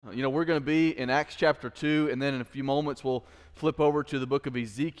We're going to be in Acts chapter 2, and then in a few moments we'll flip over to the book of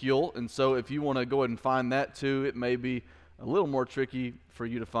Ezekiel. And so if you want to go ahead and find that too, it may be a little more tricky for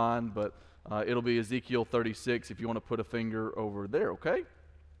you to find, but it'll be Ezekiel 36 if you want to put a finger over there, okay?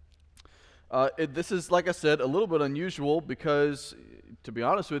 This is, like I said, a little bit unusual because, to be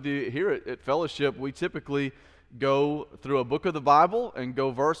honest with you, here at Fellowship, we typically go through a book of the Bible and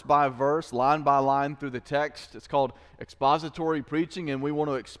go verse by verse, line by line through the text. It's called expository preaching, and we want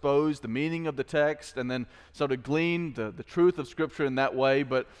to expose the meaning of the text and then sort of glean the truth of Scripture in that way.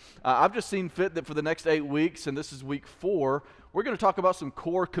 But I've just seen fit that for the next 8 weeks, and this is week 4, we're going to talk about some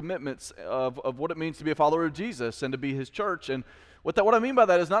core commitments of what it means to be a follower of Jesus and to be His church. And what I mean by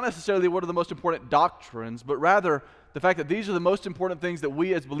that is not necessarily what are the most important doctrines, but rather the fact that these are the most important things that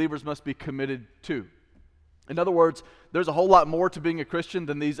we as believers must be committed to. In other words, there's a whole lot more to being a Christian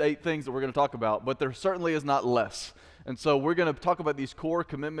than these 8 things that we're going to talk about, but there certainly is not less. And so we're going to talk about these core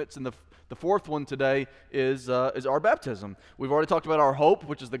commitments, and the fourth one today is our baptism. We've already talked about our hope,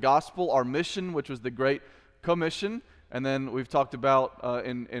 which is the gospel, our mission, which was the Great Commission, and then we've talked about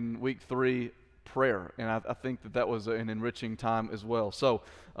in week 3 prayer, and I think that was an enriching time as well. So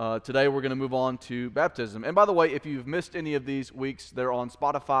today we're going to move on to baptism. And by the way, if you've missed any of these weeks, they're on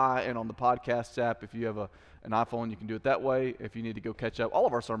Spotify and on the podcast app. If you have an iPhone, you can do it that way. If you need to go catch up, all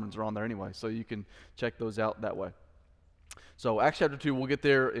of our sermons are on there anyway, so you can check those out that way. So Acts chapter 2, we'll get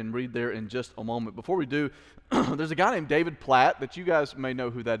there and read there in just a moment. Before we do, there's a guy named David Platt that you guys may know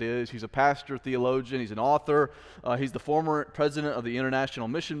who that is. He's a pastor, theologian, he's an author. He's the former president of the International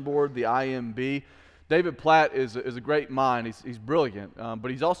Mission Board, the IMB. David Platt is a great mind. He's brilliant, but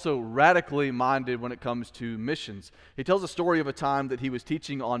he's also radically minded when it comes to missions. He tells a story of a time that he was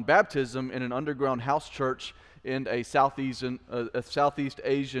teaching on baptism in an underground house church in a Southeast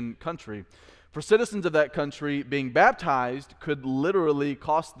Asian country. For citizens of that country, being baptized could literally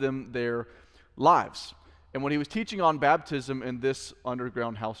cost them their lives. And when he was teaching on baptism in this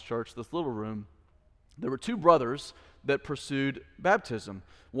underground house church, this little room, there were 2 brothers that pursued baptism.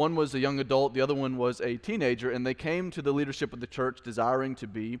 One was a young adult, the other one was a teenager, and they came to the leadership of the church desiring to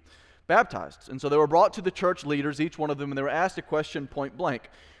be baptized. And so they were brought to the church leaders, each one of them, and they were asked a question point blank.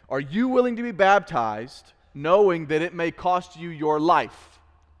 Are you willing to be baptized knowing that it may cost you your life?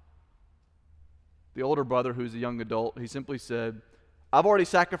 The older brother, who's a young adult, he simply said, I've already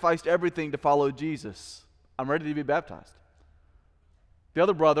sacrificed everything to follow Jesus. I'm ready to be baptized. The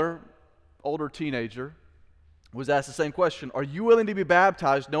other brother, older teenager, was asked the same question. Are you willing to be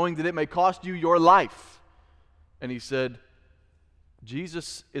baptized knowing that it may cost you your life? And he said,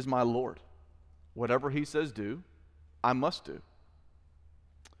 Jesus is my Lord. Whatever He says do, I must do.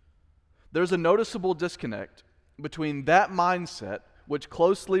 There's a noticeable disconnect between that mindset, which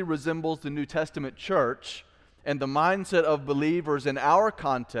closely resembles the New Testament church, and the mindset of believers in our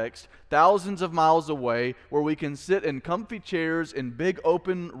context, thousands of miles away, where we can sit in comfy chairs in big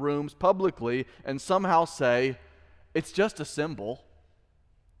open rooms publicly and somehow say, it's just a symbol,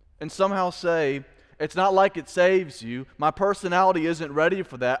 and somehow say, it's not like it saves you, my personality isn't ready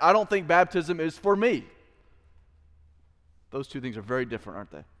for that, I don't think baptism is for me. Those 2 things are very different,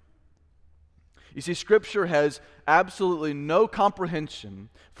 aren't they? You see, Scripture has absolutely no comprehension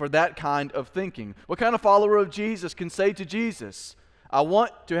for that kind of thinking. What kind of follower of Jesus can say to Jesus, I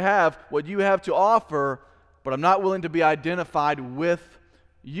want to have what you have to offer, but I'm not willing to be identified with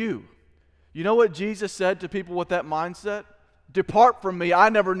you? You know what Jesus said to people with that mindset? Depart from me, I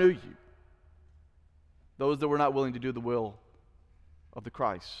never knew you. Those that were not willing to do the will of the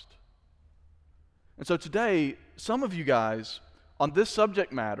Christ. And so today, some of you guys, on this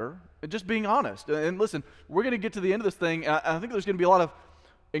subject matter, and just being honest, and listen, we're going to get to the end of this thing, and I think there's going to be a lot of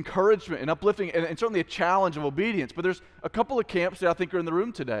encouragement and uplifting, and certainly a challenge of obedience, but there's a couple of camps that I think are in the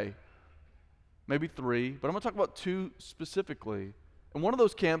room today, maybe 3, but I'm going to talk about 2 specifically. And one of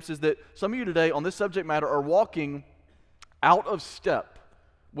those camps is that some of you today on this subject matter are walking out of step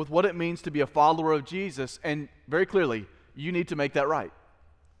with what it means to be a follower of Jesus, and very clearly, you need to make that right.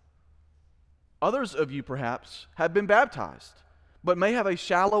 Others of you perhaps have been baptized, but may have a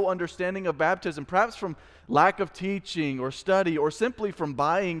shallow understanding of baptism, perhaps from lack of teaching or study, or simply from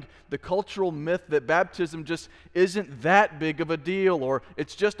buying the cultural myth that baptism just isn't that big of a deal, or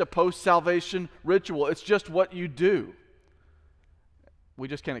it's just a post-salvation ritual. It's just what you do. We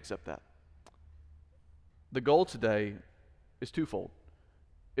just can't accept that. The goal today is twofold.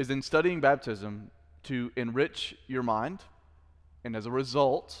 Is in studying baptism to enrich your mind, and as a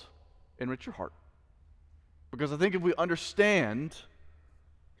result, enrich your heart. Because I think if we understand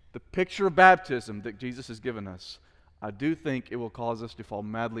the picture of baptism that Jesus has given us, I do think it will cause us to fall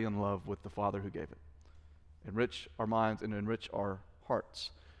madly in love with the Father who gave it. Enrich our minds and enrich our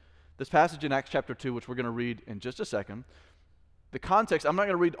hearts. This passage in Acts chapter 2, which we're going to read in just a second, the context, I'm not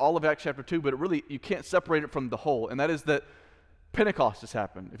going to read all of Acts chapter 2, but it really, you can't separate it from the whole, and that is that Pentecost has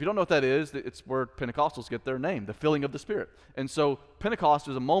happened. If you don't know what that is, it's where Pentecostals get their name, the filling of the Spirit. And so Pentecost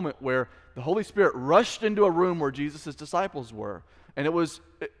is a moment where the Holy Spirit rushed into a room where Jesus' disciples were, and it was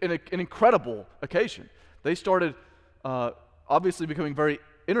an incredible occasion. They started obviously becoming very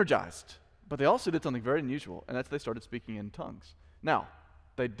energized, but they also did something very unusual, and that's they started speaking in tongues. Now,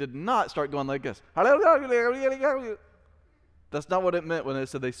 they did not start going like this. That's not what it meant when it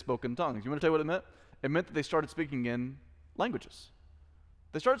said they spoke in tongues. You want to tell you what it meant? It meant that they started speaking in languages.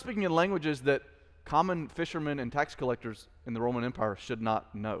 They started speaking in languages that common fishermen and tax collectors in the Roman Empire should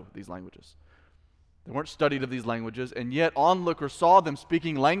not know these languages. They weren't studied of these languages, and yet onlookers saw them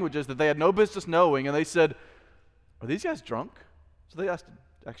speaking languages that they had no business knowing, and they said, "Are these guys drunk?" So they asked,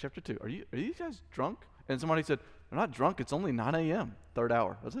 Acts chapter 2, are these guys drunk? And somebody said, "They're not drunk, it's only 9 a.m., third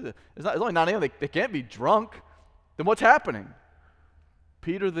hour." It's only 9 a.m., they can't be drunk. Then what's happening?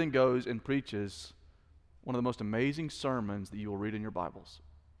 Peter then goes and preaches one of the most amazing sermons that you will read in your Bibles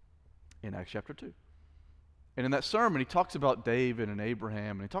in Acts chapter 2. And in that sermon, he talks about David and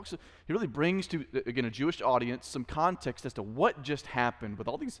Abraham, and he really brings to, again, a Jewish audience some context as to what just happened with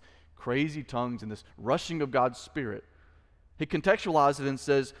all these crazy tongues and this rushing of God's Spirit. He contextualizes it and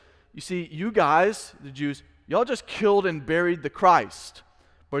says, you see, you guys, the Jews, y'all just killed and buried the Christ.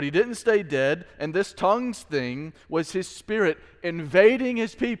 But he didn't stay dead, and this tongues thing was his Spirit invading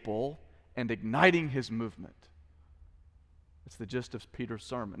his people and igniting his movement. It's the gist of Peter's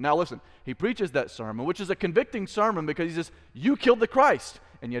sermon. Now listen, he preaches that sermon, which is a convicting sermon because he says, you killed the Christ,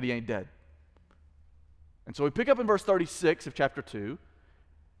 and yet he ain't dead. And so we pick up in verse 36 of chapter 2,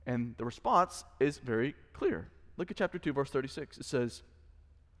 and the response is very clear. Look at chapter 2, verse 36. It says,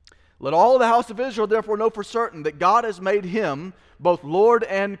 "Let all the house of Israel therefore know for certain that God has made him both Lord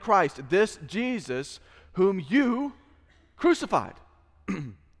and Christ, this Jesus whom you crucified."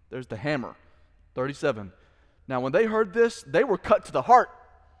 There's the hammer. 37. "Now when they heard this, they were cut to the heart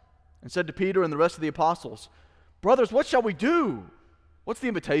and said to Peter and the rest of the apostles, 'Brothers, what shall we do?'" What's the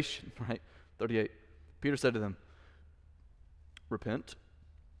invitation, right? 38. "Peter said to them, 'Repent,'"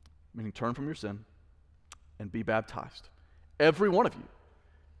 meaning turn from your sin, "and be baptized, every one of you,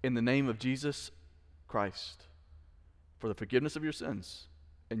 in the name of Jesus Christ, for the forgiveness of your sins,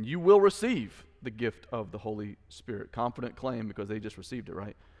 and you will receive the gift of the Holy Spirit." Confident claim because they just received it,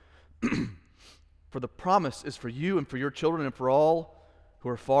 right? "For the promise is for you and for your children and for all who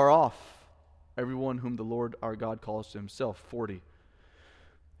are far off, everyone whom the Lord our God calls to himself." 40.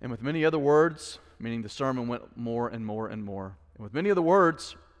 "And with many other words," meaning the sermon went more and more and more, "and with many other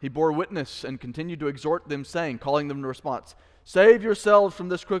words he bore witness and continued to exhort them, saying," calling them to response, "Save yourselves from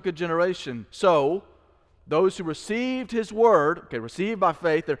this crooked generation." So those who received his word, received by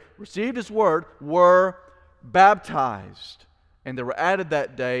faith, they received his word, were baptized. And there were added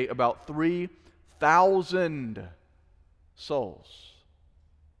that day about 3,000 souls.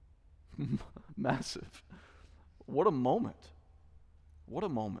 Massive. What a moment. What a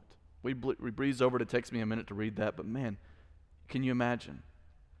moment. We breeze over it. It takes me a minute to read that, but man, can you imagine?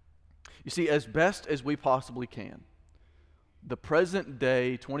 You see, as best as we possibly can, the present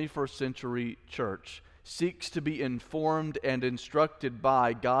day 21st century church seeks to be informed and instructed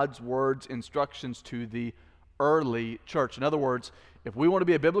by God's word's instructions to the early church. In other words, if we want to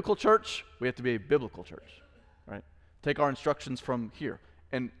be a biblical church, we have to be a biblical church, right? Take our instructions from here.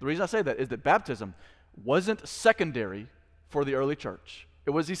 And the reason I say that is that baptism wasn't secondary for the early church.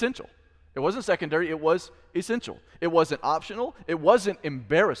 It was essential. It wasn't secondary, it was essential. It wasn't optional, it wasn't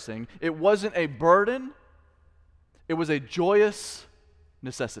embarrassing, it wasn't a burden, it was a joyous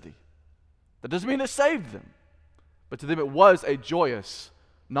necessity. That doesn't mean it saved them, but to them it was a joyous,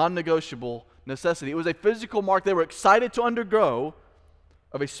 non-negotiable necessity. It was a physical mark they were excited to undergo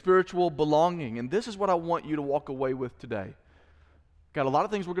of a spiritual belonging. And this is what I want you to walk away with today. Got a lot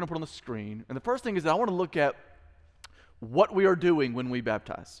of things we're going to put on the screen. And the first thing is that I want to look at what we are doing when we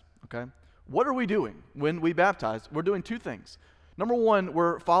baptize, okay? What are we doing when we baptize? We're doing two things. Number one,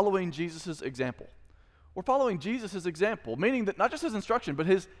 we're following Jesus' example. We're following Jesus' example, meaning that not just his instruction, but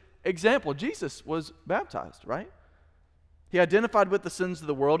his example. Jesus was baptized, right? He identified with the sins of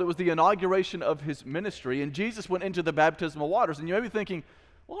the world. It was the inauguration of his ministry, and Jesus went into the baptismal waters. And you may be thinking,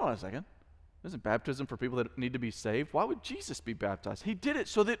 well, hold on a second. Isn't baptism for people that need to be saved? Why would Jesus be baptized? He did it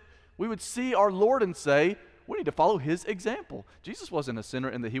so that we would see our Lord and say, we need to follow his example. Jesus wasn't a sinner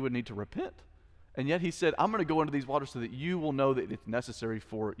and that he would need to repent. And yet he said, I'm going to go into these waters so that you will know that it's necessary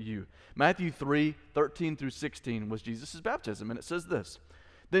for you. Matthew 3:13 through 16 was Jesus' baptism, and it says this: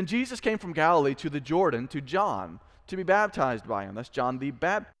 "Then Jesus came from Galilee to the Jordan to John to be baptized by him." That's John the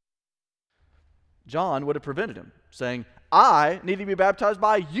Baptist. John would have prevented him, saying, I need to be baptized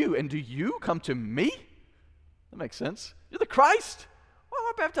by you, and do you come to me? That makes sense. You're the Christ. Why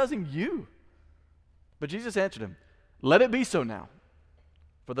am I baptizing you? But Jesus answered him, let it be so now,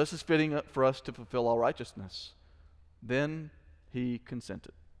 for this is fitting for us to fulfill all righteousness. Then he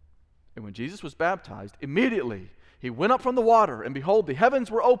consented. And when Jesus was baptized, immediately he went up from the water, and behold, the heavens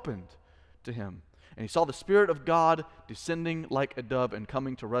were opened to him. And he saw the Spirit of God descending like a dove and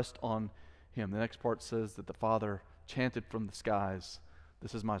coming to rest on him. The next part says that the Father chanted from the skies,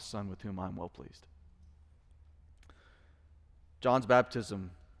 this is my Son with whom I am well pleased. John's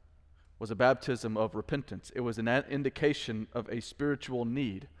baptism was a baptism of repentance. It was an indication of a spiritual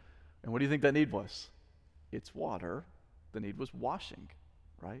need. And what do you think that need was? It's water. The need was washing,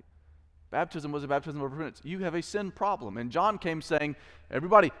 right? Baptism was a baptism of repentance. You have a sin problem. And John came saying,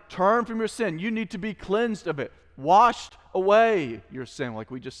 everybody, turn from your sin. You need to be cleansed of it. Washed away your sin, like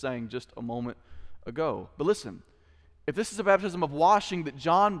we just sang just a moment ago. But listen, if this is a baptism of washing that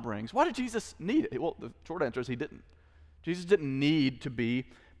John brings, why did Jesus need it? Well, the short answer is he didn't. Jesus didn't need to be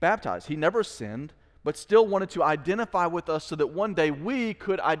baptized. He never sinned, but still wanted to identify with us so that one day we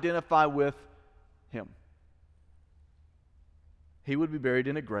could identify with him. He would be buried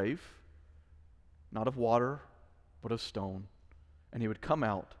in a grave, not of water, but of stone, and he would come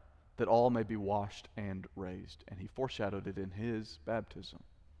out that all may be washed and raised. And he foreshadowed it in his baptism.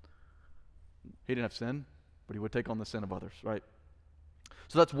 He didn't have sin, but he would take on the sin of others, right?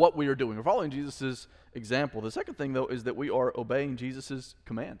 So that's what we are doing. We're following Jesus' example. The second thing, though, is that we are obeying Jesus'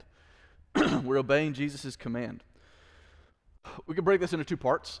 command. We're obeying Jesus' command. We can break this into two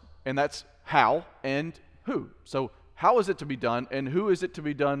parts, and that's how and who. So how is it to be done, and who is it to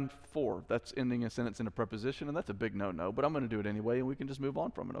be done for? That's ending a sentence in a preposition, and that's a big no-no, but I'm going to do it anyway, and we can just move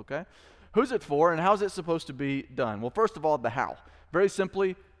on from it, okay? Who's it for, and how's it supposed to be done? Well, first of all, the how. Very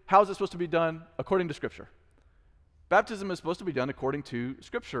simply, how is it supposed to be done according to Scripture? Baptism is supposed to be done according to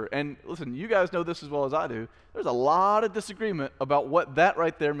Scripture. And listen, you guys know this as well as I do. There's a lot of disagreement about what that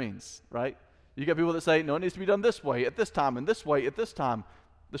right there means, right? You got people that say, no, it needs to be done this way, at this time, and this way, at this time.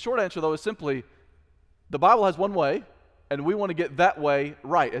 The short answer, though, is simply, the Bible has one way, and we want to get that way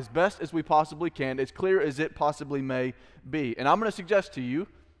right as best as we possibly can, as clear as it possibly may be. And I'm going to suggest to you,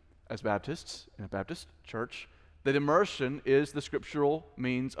 as Baptists in a Baptist church, that immersion is the scriptural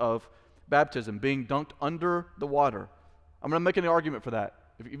means of baptism, being dunked under the water. I'm going to make an argument for that.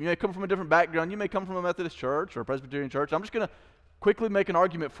 If you may come from a different background, you may come from a Methodist church or a Presbyterian church. I'm just going to quickly make an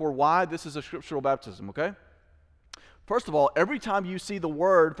argument for why this is a scriptural baptism, okay? First of all, every time you see the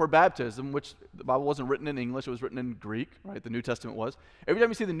word for baptism, which the Bible wasn't written in English, it was written in Greek, right? The New Testament was. Every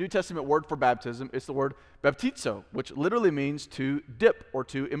time you see the New Testament word for baptism, it's the word baptizo, which literally means to dip or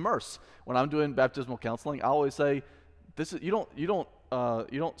to immerse. When I'm doing baptismal counseling, I always say, you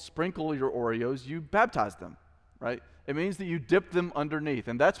don't sprinkle your Oreos, you baptize them, right? It means that you dip them underneath.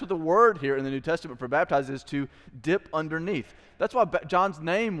 And that's what the word here in the New Testament for baptize is, to dip underneath. That's why John's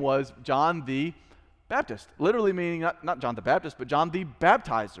name was John the Baptist, literally meaning not John the Baptist, but John the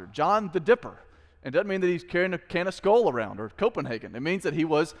Baptizer, John the Dipper. And it doesn't mean that he's carrying a can of Skull around or Copenhagen. It means that he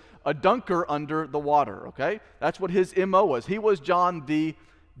was a dunker under the water, okay? That's what his MO was. He was John the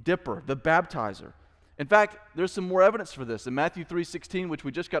Dipper, the baptizer. In fact, there's some more evidence for this. In Matthew 3:16, which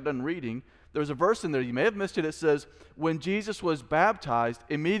we just got done reading, there's a verse in there, you may have missed it, it says, when Jesus was baptized,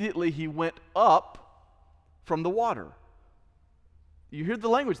 immediately he went up from the water. You hear the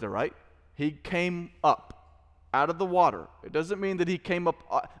language there, right? He came up out of the water. It doesn't mean that he came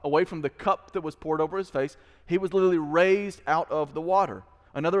up away from the cup that was poured over his face. He was literally raised out of the water.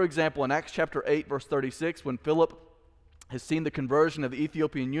 Another example in Acts chapter 8, verse 36, when Philip has seen the conversion of the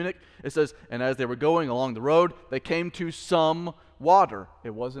Ethiopian eunuch, it says, and as they were going along the road, they came to some water.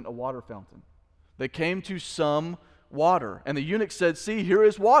 It wasn't a water fountain. They came to some water. And the eunuch said, see, here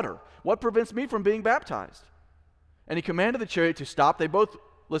is water. What prevents me from being baptized? And he commanded the chariot to stop. They both,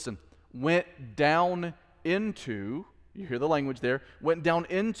 listen, went down into, you hear the language there, went down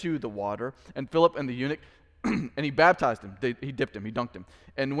into the water, and Philip and the eunuch, and he baptized him. He dipped him, he dunked him.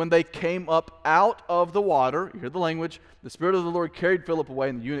 And when they came up out of the water, you hear the language, the Spirit of the Lord carried Philip away,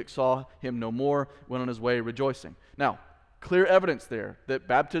 and the eunuch saw him no more, went on his way rejoicing. Now, clear evidence there that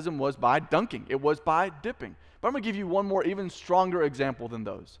baptism was by dunking. It was by dipping. But I'm going to give you one more, even stronger example than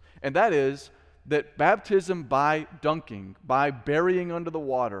those. And that is that baptism by dunking, by burying under the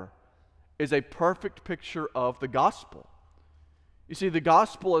water, is a perfect picture of the gospel. You see, the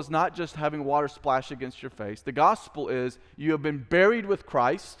gospel is not just having water splash against your face. The gospel is you have been buried with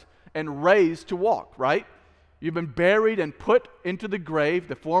Christ and raised to walk, right? You've been buried and put into the grave,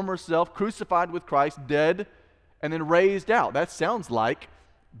 the former self, crucified with Christ, dead, and then raised out. That sounds like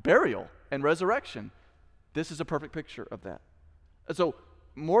burial, and resurrection. This is a perfect picture of that. And so,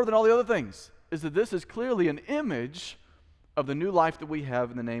 more than all the other things, is that this is clearly an image of the new life that we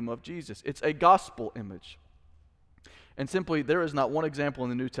have in the name of Jesus. It's a gospel image. And simply, there is not one example in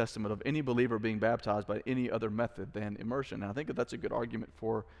the New Testament of any believer being baptized by any other method than immersion. And I think that that's a good argument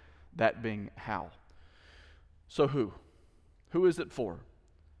for that being how. So who? Who is it for?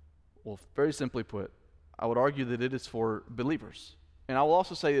 Well, very simply put, I would argue that it is for believers. And I will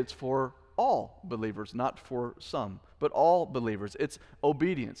also say it's for all believers, not for some, but all believers. It's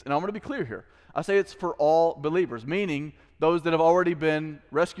obedience. And I'm going to be clear here. I say it's for all believers, meaning those that have already been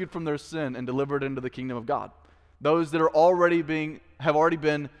rescued from their sin and delivered into the kingdom of God. Those that have already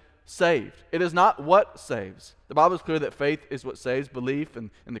been saved. It is not what saves. The Bible is clear that faith is what saves, belief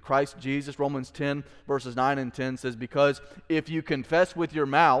in the Christ Jesus. Romans 10 verses 9 and 10 says, because if you confess with your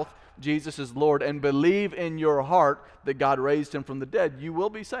mouth Jesus is Lord and believe in your heart that God raised him from the dead, you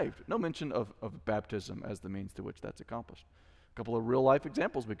will be saved. No mention of baptism as the means to which that's accomplished. A couple of real life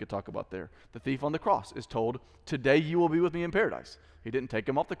examples we could talk about there. The thief on the cross is told, today you will be with me in paradise. He didn't take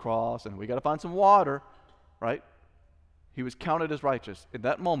him off the cross and we got to find some water, right? He was counted as righteous. In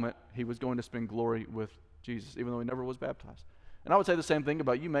that moment, he was going to spend glory with Jesus, even though he never was baptized. And I would say the same thing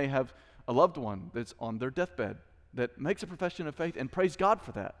about you may have a loved one that's on their deathbed that makes a profession of faith, and praise God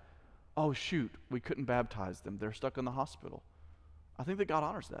for that. Oh, shoot, we couldn't baptize them. They're stuck in the hospital. I think that God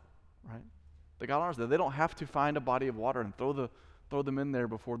honors that, right? That God honors that. They don't have to find a body of water and throw them in there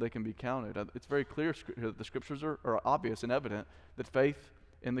before they can be counted. It's very clear, the scriptures are obvious and evident that faith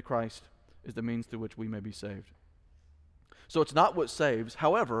in the Christ is the means through which we may be saved. So it's not what saves.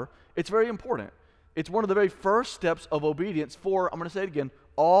 However, it's very important. It's one of the very first steps of obedience for, I'm going to say it again,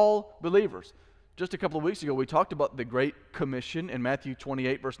 all believers. Just a couple of weeks ago, we talked about the Great Commission in Matthew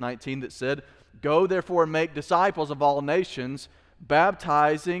 28, verse 19, that said, go therefore and make disciples of all nations,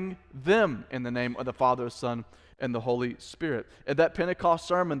 baptizing them in the name of the Father, Son, and the Holy Spirit. At that Pentecost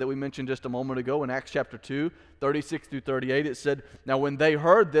sermon that we mentioned just a moment ago in Acts chapter 2, 36 through 38, it said, now when they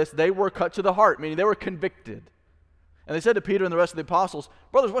heard this, they were cut to the heart, meaning they were convicted. And they said to Peter and the rest of the apostles,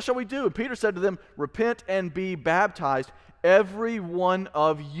 brothers, what shall we do? And Peter said to them, repent and be baptized, every one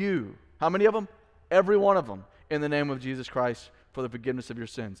of you. How many of them? Every one of them, in the name of Jesus Christ for the forgiveness of your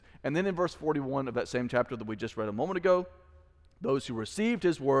sins. And then in verse 41 of that same chapter that we just read a moment ago, those who received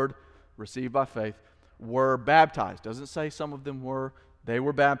his word, received by faith, were baptized. Doesn't say some of them were. They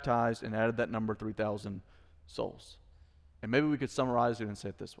were baptized and added that number, 3,000 souls. And maybe we could summarize it and say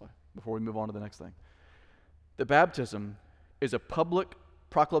it this way before we move on to the next thing. The baptism is a public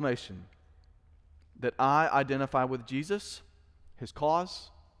proclamation that I identify with Jesus, his cause,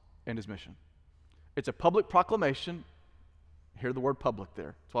 and his mission. It's a public proclamation. Hear the word public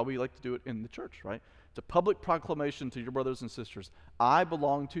there. That's why we like to do it in the church, right? It's a public proclamation to your brothers and sisters. I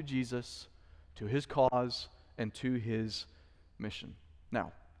belong to Jesus, to his cause, and to his mission.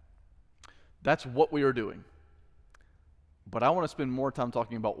 Now, that's what we are doing. But I want to spend more time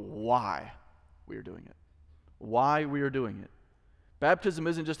talking about why we are doing it. Why we are doing it. Baptism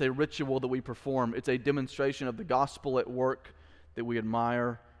isn't just a ritual that we perform. It's a demonstration of the gospel at work that we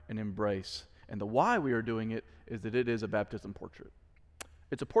admire and embrace. And the why we are doing it is that it is a baptism portrait.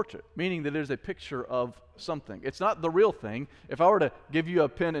 It's a portrait, meaning that it is a picture of something. It's not the real thing. If I were to give you a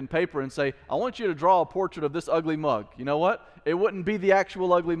pen and paper and say, I want you to draw a portrait of this ugly mug, you know what? It wouldn't be the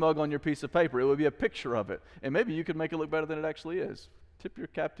actual ugly mug on your piece of paper. It would be a picture of it. And maybe you could make it look better than it actually is. Tip your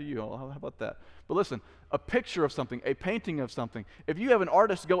cap to you. How about that? But listen, a picture of something, a painting of something. If you have an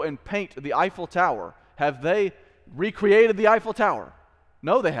artist go and paint the Eiffel Tower, have they recreated the Eiffel Tower?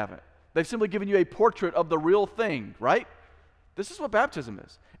 No, they haven't. They've simply given you a portrait of the real thing, right? This is what baptism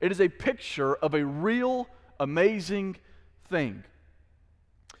is. It is a picture of a real, amazing thing.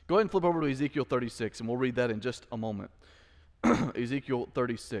 Go ahead and flip over to Ezekiel 36, and we'll read that in just a moment. Ezekiel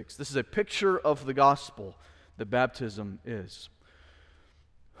 36. This is a picture of the gospel that baptism is.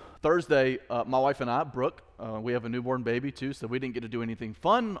 Thursday, my wife and I, Brooke, we have a newborn baby too, so we didn't get to do anything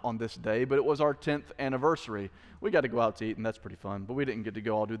fun on this day, but it was our 10th anniversary. We got to go out to eat, and that's pretty fun, but we didn't get to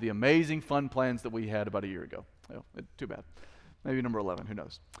go all do the amazing fun plans that we had about a year ago. Well, too bad. Maybe number 11, who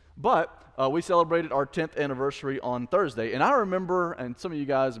knows. But we celebrated our 10th anniversary on Thursday, and I remember, and some of you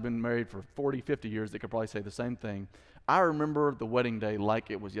guys have been married for 40, 50 years that could probably say the same thing. I remember the wedding day like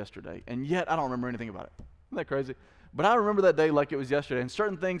it was yesterday, and yet I don't remember anything about it. Isn't that crazy? But I remember that day like it was yesterday. And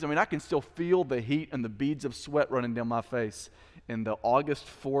certain things, I can still feel the heat and the beads of sweat running down my face in the August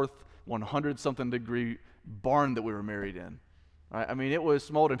 4th, 100-something degree barn that we were married in. Right? It was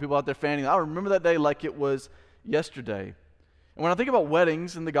smoldering, people out there fanning. I remember that day like it was yesterday. And when I think about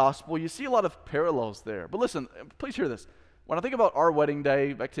weddings in the gospel, you see a lot of parallels there. But listen, please hear this. When I think about our wedding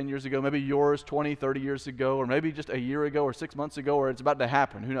day back 10 years ago, maybe yours 20, 30 years ago, or maybe just a year ago or 6 months ago, or it's about to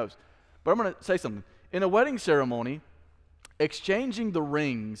happen, who knows. But I'm going to say something. In a wedding ceremony, exchanging the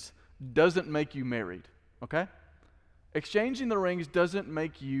rings doesn't make you married, okay? Exchanging the rings doesn't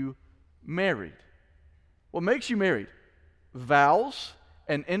make you married. What makes you married? Vows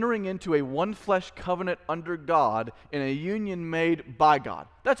and entering into a one-flesh covenant under God in a union made by God.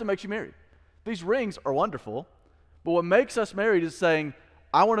 That's what makes you married. These rings are wonderful, but what makes us married is saying,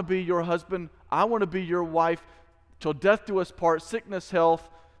 I want to be your husband, I want to be your wife, till death do us part, sickness, health,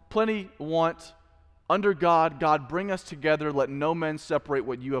 plenty want. Under God, God, bring us together, let no man separate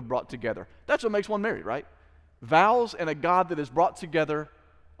what you have brought together. That's what makes one married, right? Vows and a God that has brought together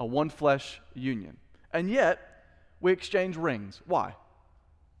a one-flesh union. And yet, we exchange rings. Why?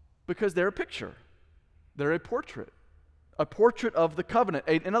 Because they're a picture. They're a portrait of the covenant.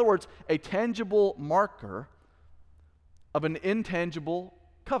 In other words, a tangible marker of an intangible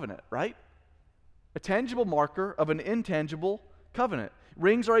covenant, right? A tangible marker of an intangible covenant.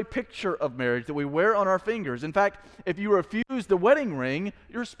 Rings are a picture of marriage that we wear on our fingers. In fact, if you refuse the wedding ring,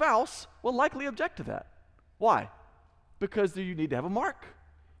 your spouse will likely object to that. Why? Because you need to have a mark.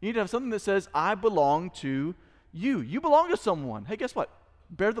 You need to have something that says, I belong to you. You belong to someone. Hey, guess what?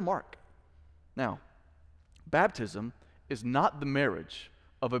 Bear the mark. Now, baptism is not the marriage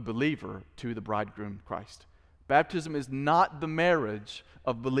of a believer to the bridegroom Christ. Baptism is not the marriage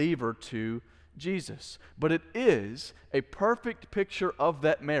of believer to Jesus, but it is a perfect picture of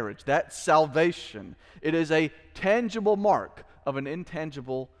that marriage, that salvation. It is a tangible mark of an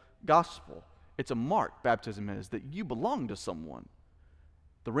intangible gospel. It's a mark, baptism is, that you belong to someone.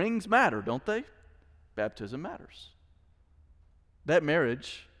 The rings matter, don't they? Baptism matters. That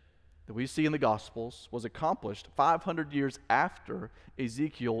marriage that we see in the Gospels was accomplished 500 years after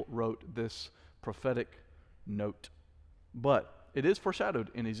Ezekiel wrote this prophetic note. But it is foreshadowed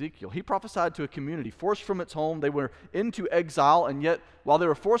in Ezekiel. He prophesied to a community forced from its home. They were into exile, and yet while they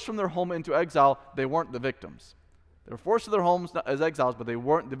were forced from their home into exile, they weren't the victims. They were forced to their homes as exiles, but they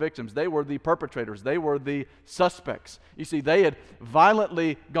weren't the victims. They were the perpetrators. They were the suspects. You see, they had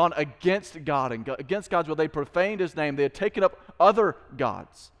violently gone against God and against God's will. They profaned His name. They had taken up other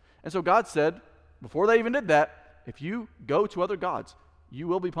gods. And so God said, before they even did that, if you go to other gods, you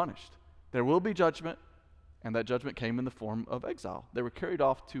will be punished. There will be judgment, and that judgment came in the form of exile. They were carried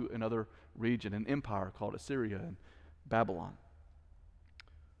off to another region, an empire called Assyria and Babylon.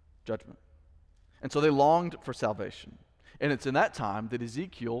 Judgment. And so they longed for salvation. And it's in that time that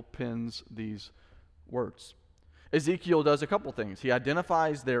Ezekiel pens these words. Ezekiel does a couple things. He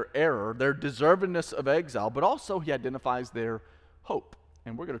identifies their error, their deservedness of exile, but also he identifies their hope.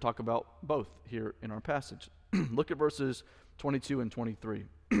 And we're going to talk about both here in our passage. Look at verses 22 and 23.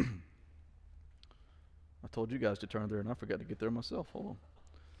 I told you guys to turn there, and I forgot to get there myself. Hold on.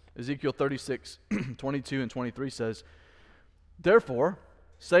 Ezekiel 36, 22 and 23 says, Therefore,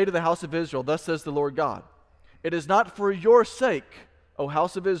 say to the house of Israel, thus says the Lord God, it is not for your sake, O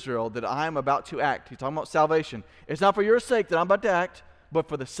house of Israel, that I am about to act. He's talking about salvation. It's not for your sake that I'm about to act, but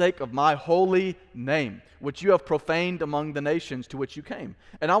for the sake of my holy name, which you have profaned among the nations to which you came.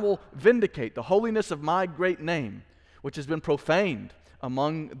 And I will vindicate the holiness of my great name, which has been profaned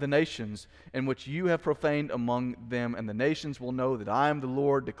among the nations, and which you have profaned among them. And the nations will know that I am the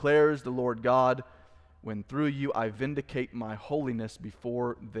Lord, declares the Lord God, when through you I vindicate my holiness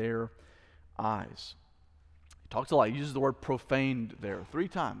before their eyes. He talks a lot. He uses the word profaned there 3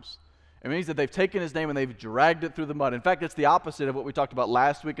 times. It means that they've taken His name and they've dragged it through the mud. In fact, it's the opposite of what we talked about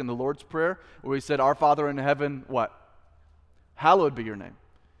last week in the Lord's Prayer, where we said, Our Father in heaven, what? Hallowed be your name.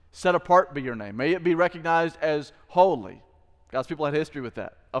 Set apart be your name. May it be recognized as holy. God's people had history with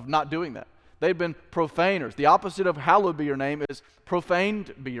that, of not doing that. They've been profaners. The opposite of hallowed be your name is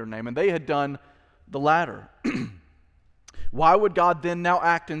profaned be your name. And they had done the latter. Why would God then now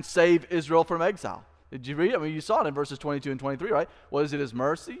act and save Israel from exile? Did you read it? I mean, you saw it in verses 22 and 23, right? Was it His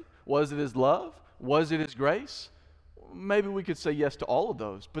mercy? Was it His love? Was it His grace? Maybe we could say yes to all of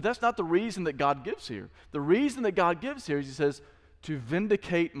those, but that's not the reason that God gives here. The reason that God gives here is He says, to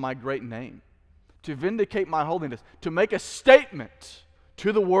vindicate my great name, to vindicate my holiness, to make a statement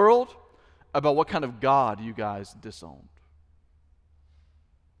to the world about what kind of God you guys disowned.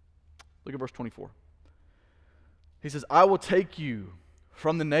 Look at verse 24. He says, I will take you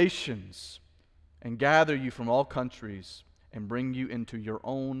from the nations and gather you from all countries and bring you into your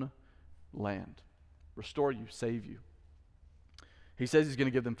own land. Restore you, save you. He says He's going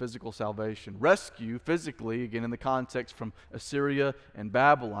to give them physical salvation. Rescue physically, again in the context from Assyria and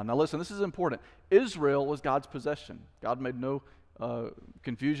Babylon. Now listen, this is important. Israel was God's possession. God made no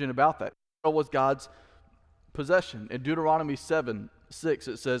confusion about that. Israel was God's possession. In Deuteronomy 7:6,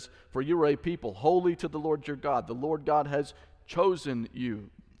 it says, "For you are a people holy to the Lord your God. The Lord God has chosen you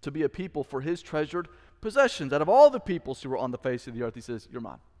to be a people for his treasured possessions. Out of all the peoples who are on the face of the earth," he says, "you're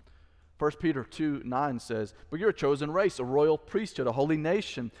mine." 1 Peter 2:9 says, "But you're a chosen race, a royal priesthood, a holy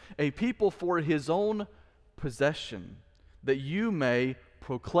nation, a people for his own possession, that you may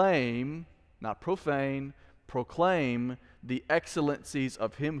proclaim," not profane, proclaim "the excellencies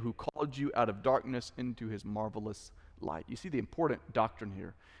of him who called you out of darkness into his marvelous light." You see, the important doctrine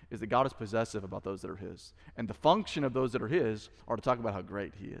here is that God is possessive about those that are his. And the function of those that are his are to talk about how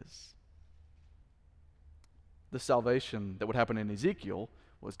great he is. The salvation that would happen in Ezekiel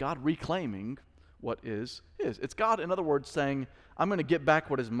was God reclaiming what is his. It's God, in other words, saying, "I'm going to get back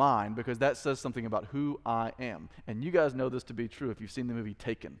what is mine because that says something about who I am." And you guys know this to be true if you've seen the movie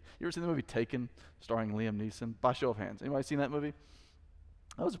Taken. You ever seen the movie Taken, starring Liam Neeson? By show of hands. Anybody seen that movie?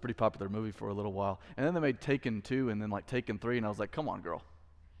 That was a pretty popular movie for a little while. And then they made Taken 2 and then like Taken 3, and I was like, come on, girl.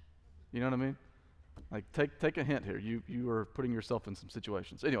 You know what I mean? Like, take a hint here. You are putting yourself in some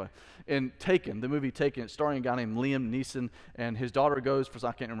situations. Anyway, in Taken, the movie Taken, it's starring a guy named Liam Neeson, and his daughter goes,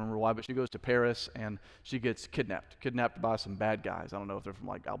 I can't remember why, but she goes to Paris, and she gets kidnapped by some bad guys. I don't know if they're from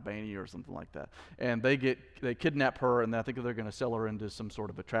like Albania or something like that. And they kidnap her, and I think they're going to sell her into some sort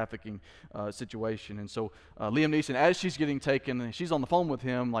of a trafficking situation. And so Liam Neeson, as she's getting taken, she's on the phone with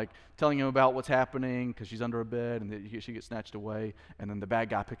him, like telling him about what's happening because she's under a bed, and she gets snatched away. And then the bad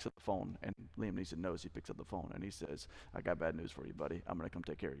guy picks up the phone, and Liam Neeson knows. He picks up the phone and he says, "I got bad news for you, buddy. I'm going to come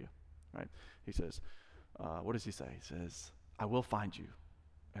take care of you." Right? He says, what does he say? He says, "I will find you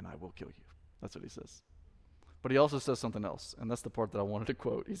and I will kill you." That's what he says. But he also says something else, and that's the part that I wanted to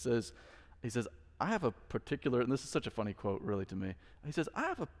quote. He says, "I have a particular," and this is such a funny quote really to me. He says, "I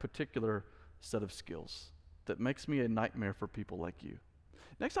have a particular set of skills that makes me a nightmare for people like you."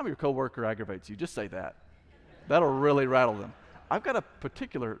 Next time your coworker aggravates you, just say that. That'll really rattle them. "I've got a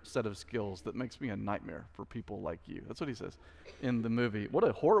particular set of skills that makes me a nightmare for people like you." That's what he says in the movie. What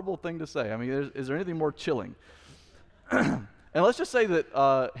a horrible thing to say. I mean, is there anything more chilling? And let's just say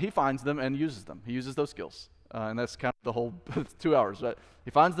that he finds them and uses them. He uses those skills. And that's kind of the whole 2 hours, right?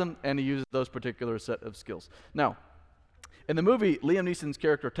 He finds them and he uses those particular set of skills. Now, in the movie, Liam Neeson's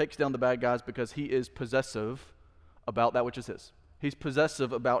character takes down the bad guys because he is possessive about that which is his. He's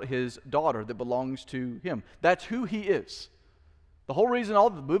possessive about his daughter that belongs to him. That's who he is. The whole reason all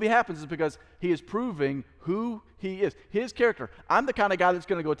the movie happens is because he is proving who he is. His character. "I'm the kind of guy that's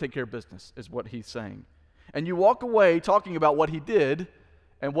going to go take care of business," is what he's saying. And you walk away talking about what he did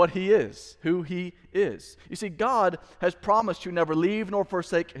and what he is, who he is. You see, God has promised to never leave nor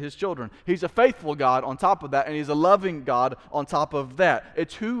forsake his children. He's a faithful God on top of that, and he's a loving God on top of that.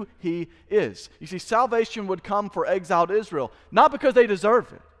 It's who he is. You see, salvation would come for exiled Israel, not because they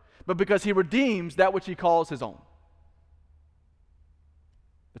deserve it, but because he redeems that which he calls his own.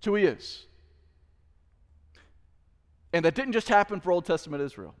 That's who he is. And that didn't just happen for Old Testament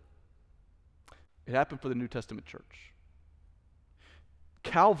Israel. It happened for the New Testament church.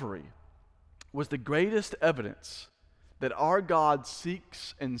 Calvary was the greatest evidence that our God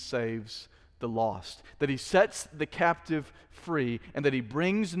seeks and saves the lost, that he sets the captive free, and that he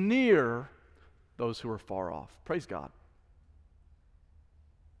brings near those who are far off. Praise God.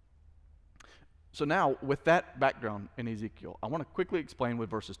 So now, with that background in Ezekiel, I want to quickly explain with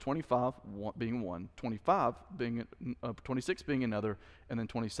verses 25 being one, 26 being another, and then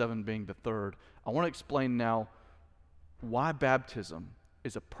 27 being the third. I want to explain now why baptism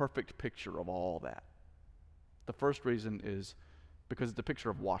is a perfect picture of all that. The first reason is because it's a picture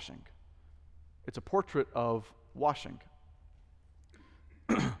of washing. It's a portrait of washing.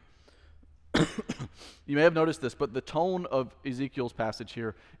 You may have noticed this, but the tone of Ezekiel's passage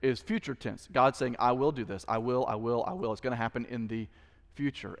here is future tense. God saying, "I will do this. I will. It's going to happen in the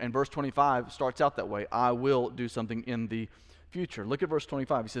future." And verse 25 starts out that way. I will do something in the future. Look at verse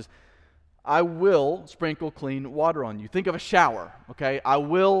 25. He says, "I will sprinkle clean water on you." Think of a shower, okay? I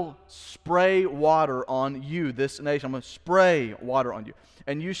will spray water on you, this nation. I'm going to spray water on you.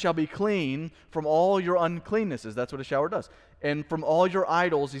 "And you shall be clean from all your uncleannesses." That's what a shower does. "And from all your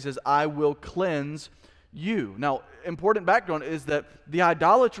idols," he says, "I will cleanse you." Now, important background is that the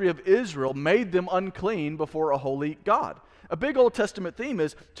idolatry of Israel made them unclean before a holy God. A big Old Testament theme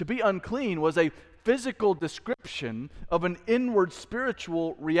is to be unclean was a physical description of an inward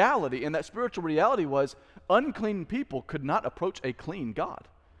spiritual reality. And that spiritual reality was unclean people could not approach a clean God.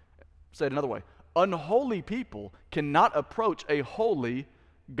 Say it another way. Unholy people cannot approach a holy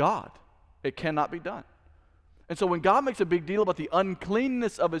God. It cannot be done. And so when God makes a big deal about the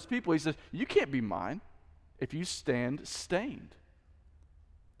uncleanness of his people, he says, "You can't be mine if you stand stained."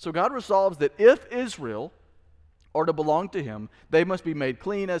 So God resolves that if Israel or to belong to him, they must be made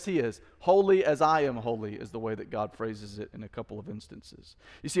clean as he is. Holy as I am holy is the way that God phrases it in a couple of instances.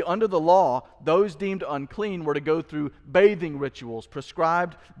 You see, under the law, those deemed unclean were to go through bathing rituals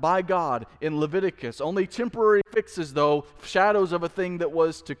prescribed by God in Leviticus. Only temporary fixes, though, shadows of a thing that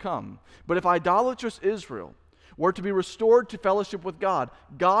was to come. But if idolatrous Israel were to be restored to fellowship with God,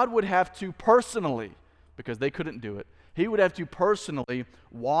 God would have to personally, because they couldn't do it, he would have to personally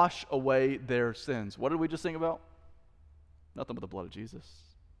wash away their sins. What did we just sing about? Nothing but the blood of Jesus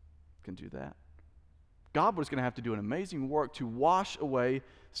can do that. God was going to have to do an amazing work to wash away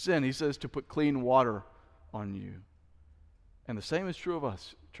sin. He says to put clean water on you. And the same is true of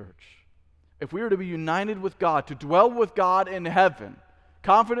us, church. If we are to be united with God, to dwell with God in heaven,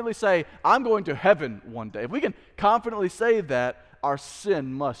 confidently say, I'm going to heaven one day. If we can confidently say that, our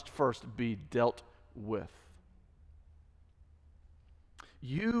sin must first be dealt with.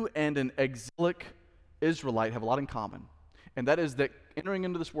 You and an exilic Israelite have a lot in common. And that is that entering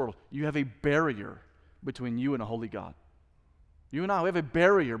into this world, you have a barrier between you and a holy God. You and I, we have a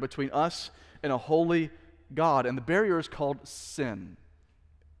barrier between us and a holy God. And the barrier is called sin.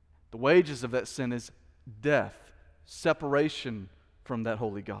 The wages of that sin is death, separation from that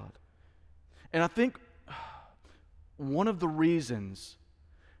holy God. And I think one of the reasons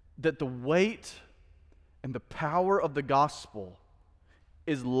that the weight and the power of the gospel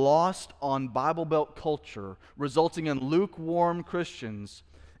is lost on Bible Belt culture, resulting in lukewarm Christians,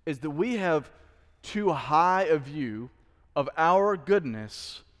 is that we have too high a view of our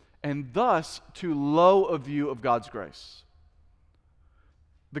goodness and thus too low a view of God's grace.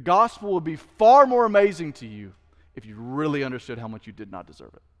 The gospel would be far more amazing to you if you really understood how much you did not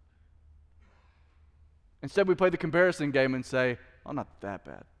deserve it. Instead, we play the comparison game and say, I'm not that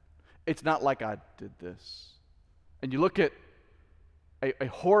bad. It's not like I did this. And you look at a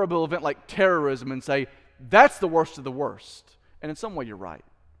horrible event like terrorism and say, that's the worst of the worst. And in some way, you're right.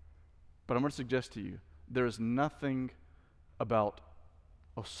 But I'm going to suggest to you, there is nothing about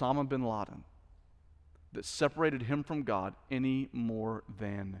Osama bin Laden that separated him from God any more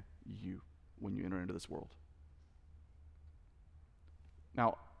than you when you enter into this world.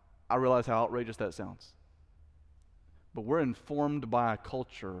 Now, I realize how outrageous that sounds. But we're informed by a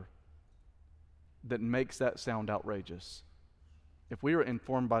culture that makes that sound outrageous. If we are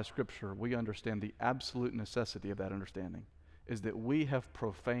informed by Scripture, we understand the absolute necessity of that understanding is that we have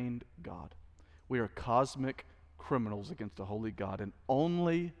profaned God. We are cosmic criminals against a holy God, and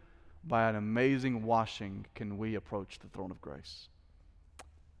only by an amazing washing can we approach the throne of grace.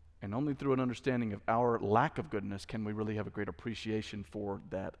 And only through an understanding of our lack of goodness can we really have a great appreciation for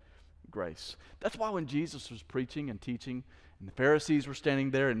that grace. That's why when Jesus was preaching and teaching, and the Pharisees were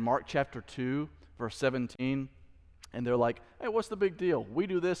standing there in Mark chapter 2, verse 17, and they're like, hey, what's the big deal? We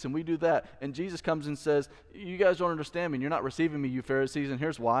do this and we do that. And Jesus comes and says, you guys don't understand me. You're not receiving me, you Pharisees. And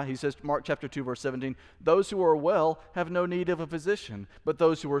here's why. He says, Mark chapter 2, verse 17, those who are well have no need of a physician, but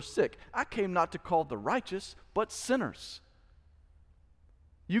those who are sick. I came not to call the righteous, but sinners.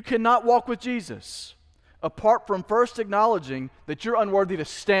 You cannot walk with Jesus apart from first acknowledging that you're unworthy to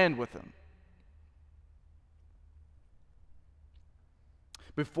stand with him.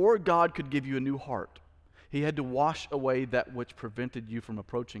 Before God could give you a new heart, he had to wash away that which prevented you from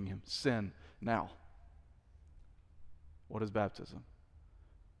approaching him, sin. Now, what is baptism?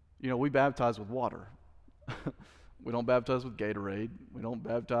 You know, we baptize with water. We don't baptize with Gatorade. We don't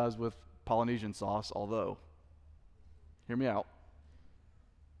baptize with Polynesian sauce, although, hear me out.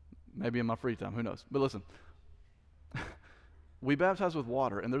 Maybe in my free time, who knows? But listen, we baptize with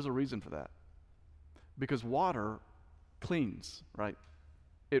water, and there's a reason for that. Because water cleans, right?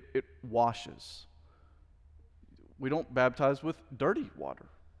 It washes. We don't baptize with dirty water.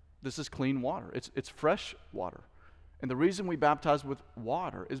 This is clean water. It's fresh water. And the reason we baptize with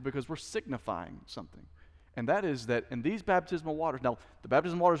water is because we're signifying something. And that is that in these baptismal waters, now the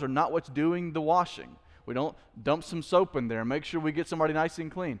baptismal waters are not what's doing the washing. We don't dump some soap in there and make sure we get somebody nice and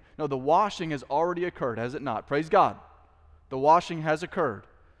clean. No, the washing has already occurred, has it not? Praise God. The washing has occurred.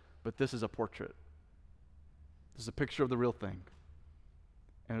 But this is a portrait. This is a picture of the real thing.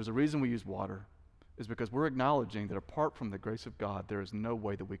 And there's a reason we use water. Is because we're acknowledging that apart from the grace of God, there is no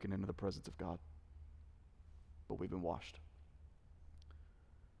way that we can enter the presence of God. But we've been washed.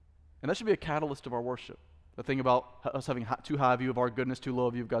 And that should be a catalyst of our worship. The thing about us having too high a view of our goodness, too low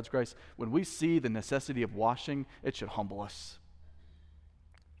a view of God's grace, when we see the necessity of washing, it should humble us.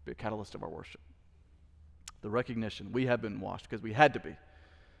 It should be a catalyst of our worship. The recognition we have been washed because we had to be.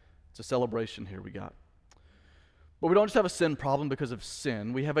 It's a celebration here we got. But we don't just have a sin problem because of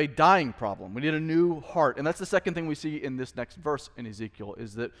sin. We have a dying problem. We need a new heart. And that's the second thing we see in this next verse in Ezekiel,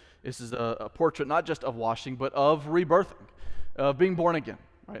 is that this is a portrait not just of washing, but of rebirthing, of being born again.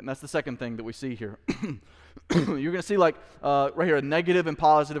 Right? And that's the second thing that we see here. You're going to see right here a negative and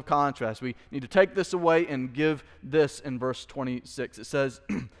positive contrast. We need to take this away and give this in verse 26. It says,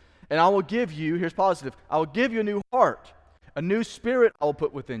 and I will give you, here's positive, I will give you a new heart. A new spirit I will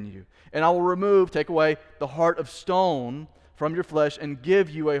put within you, and I will take away the heart of stone from your flesh and give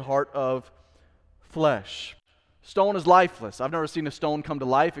you a heart of flesh. Stone is lifeless. I've never seen a stone come to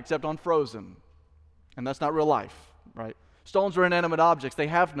life except on Frozen, and that's not real life, right? Stones are inanimate objects. They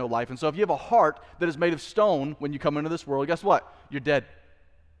have no life, and so if you have a heart that is made of stone when you come into this world, guess what? You're dead.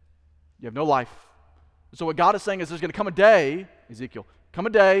 You have no life. So what God is saying is there's going to come a day, Ezekiel, come a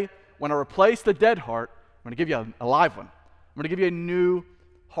day when I replace the dead heart, I'm going to give you a live one. I'm going to give you a new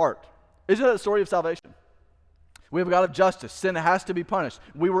heart. Isn't that the story of salvation? We have a God of justice. Sin has to be punished.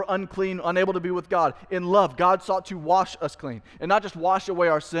 We were unclean, unable to be with God. In love, God sought to wash us clean. And not just wash away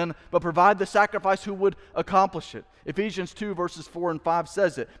our sin, but provide the sacrifice who would accomplish it. Ephesians 2 verses 4 and 5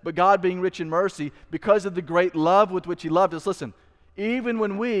 says it. But God, being rich in mercy, because of the great love with which He loved us, listen, even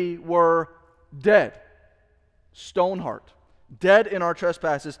when we were dead, stone heart, dead in our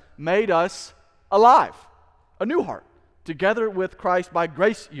trespasses, made us alive, a new heart. Together with Christ, by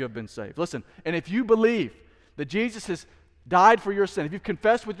grace you have been saved. Listen, and if you believe that Jesus has died for your sin, if you've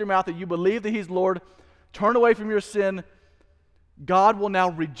confessed with your mouth that you believe that He's Lord, turn away from your sin, God will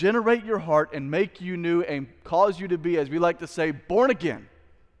now regenerate your heart and make you new and cause you to be, as we like to say, born again.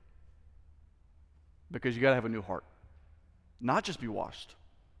 Because you got to have a new heart. Not just be washed.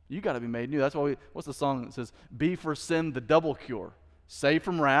 You got to be made new. That's why what's the song that says, be for sin the double cure, save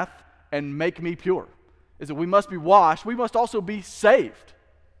from wrath, and make me pure. Is that we must be washed, we must also be saved.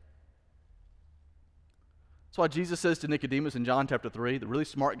 That's why Jesus says to Nicodemus in John chapter 3, the really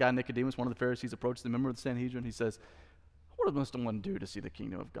smart guy Nicodemus, one of the Pharisees, approaches the member of the Sanhedrin. He says, what must one do to see the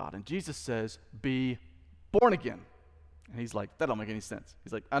kingdom of God? And Jesus says, be born again. And he's like, that don't make any sense.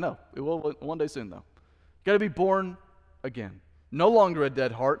 He's like, I know, it will one day soon though. You got to be born again. No longer a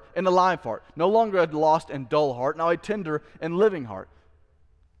dead heart, an alive heart. No longer a lost and dull heart, now a tender and living heart.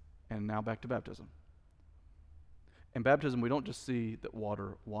 And now back to baptism. In baptism, we don't just see that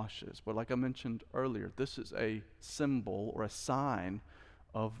water washes, but like I mentioned earlier, this is a symbol or a sign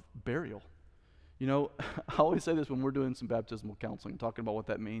of burial. You know, I always say this when we're doing some baptismal counseling, talking about what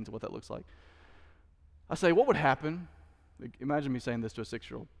that means and what that looks like. I say, what would happen? Imagine me saying this to a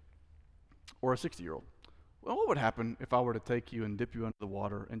 6-year-old or a 60-year-old. Well, what would happen if I were to take you and dip you under the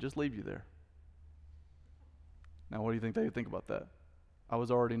water and just leave you there? Now, what do you think they would think about that? I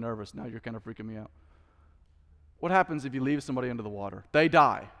was already nervous. Now you're kind of freaking me out. What happens if you leave somebody under the water? They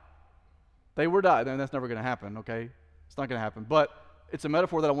die. They were died. And that's never going to happen, okay? It's not going to happen. But it's a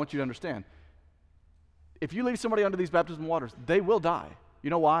metaphor that I want you to understand. If you leave somebody under these baptismal waters, they will die. You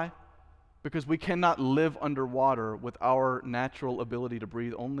know why? Because we cannot live underwater with our natural ability to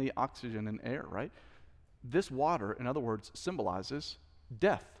breathe only oxygen and air, right? This water, in other words, symbolizes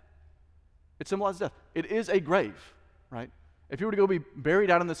death. It symbolizes death. It is a grave, right? If you were to go be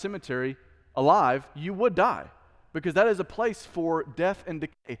buried out in the cemetery alive, you would die. Because that is a place for death and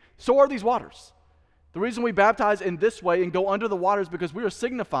decay. So are these waters. The reason we baptize in this way and go under the water is because we are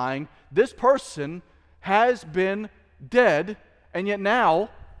signifying this person has been dead, and yet now,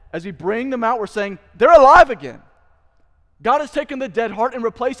 as we bring them out, we're saying they're alive again. God has taken the dead heart and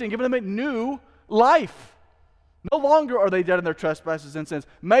replaced it and given them a new life. No longer are they dead in their trespasses and sins,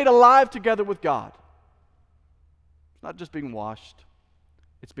 made alive together with God. It's not just being washed,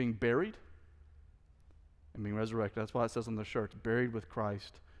 it's being buried and being resurrected. That's why it says on the shirt, buried with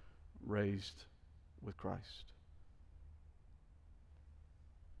Christ, raised with Christ.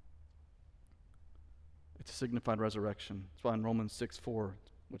 It's a signified resurrection. That's why in Romans 6:4,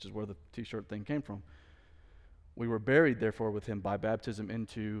 which is where the t-shirt thing came from, we were buried, therefore, with Him by baptism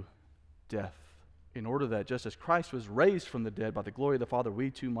into death, in order that just as Christ was raised from the dead by the glory of the Father, we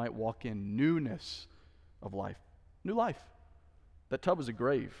too might walk in newness of life. New life. That tub is a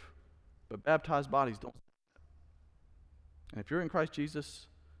grave, but baptized bodies don't. And if you're in Christ Jesus,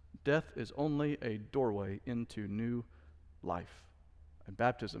 death is only a doorway into new life. And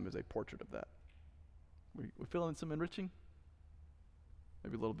baptism is a portrait of that. We feeling some enriching?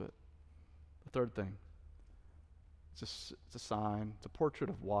 Maybe a little bit. The third thing, it's a sign, it's a portrait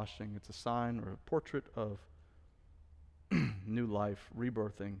of washing, it's a sign or a portrait of new life,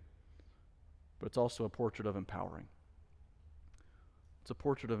 rebirthing, but it's also a portrait of empowering. It's a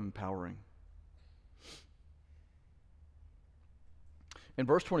portrait of empowering. In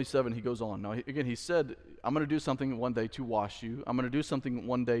verse 27, he goes on. Now, he said, I'm going to do something one day to wash you. I'm going to do something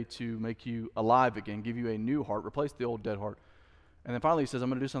one day to make you alive again, give you a new heart, replace the old dead heart. And then finally he says, I'm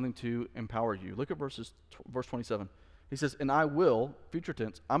going to do something to empower you. Look at verse 27. He says, and I will, future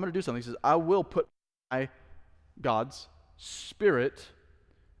tense, I'm going to do something. He says, I will put my, God's, Spirit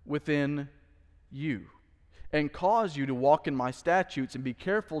within you and cause you to walk in my statutes and be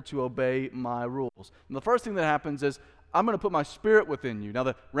careful to obey my rules. And the first thing that happens is, I'm going to put my Spirit within you. Now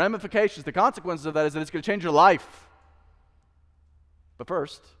the ramifications, the consequences of that is that it's going to change your life. But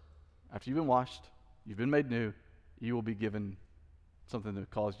first, after you've been washed, you've been made new, you will be given something to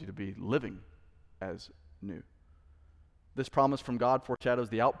cause you to be living as new. This promise from God foreshadows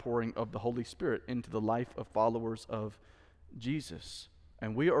the outpouring of the Holy Spirit into the life of followers of Jesus.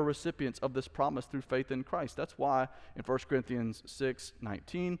 And we are recipients of this promise through faith in Christ. That's why in 1 Corinthians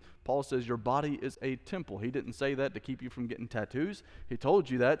 6:19, Paul says your body is a temple. He didn't say that to keep you from getting tattoos. He told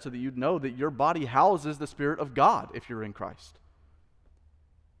you that so that you'd know that your body houses the Spirit of God if you're in Christ.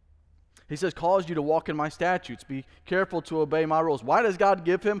 He says, cause you to walk in my statutes. Be careful to obey my rules. Why does God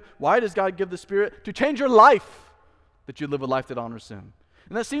give the Spirit? To change your life, that you live a life that honors Him.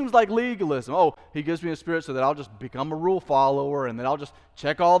 And that seems like legalism. Oh, He gives me a Spirit so that I'll just become a rule follower and then I'll just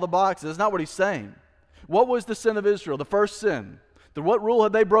check all the boxes. That's not what He's saying. What was the sin of Israel? The first sin. What rule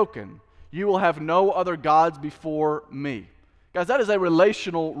had they broken? You will have no other gods before me. Guys, that is a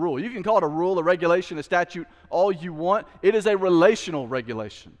relational rule. You can call it a rule, a regulation, a statute, all you want. It is a relational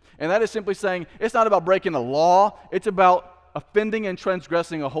regulation. And that is simply saying it's not about breaking a law. It's about offending and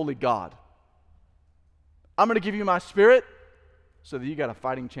transgressing a holy God. I'm going to give you my Spirit so that you got a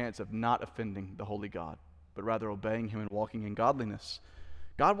fighting chance of not offending the holy God, but rather obeying Him and walking in godliness.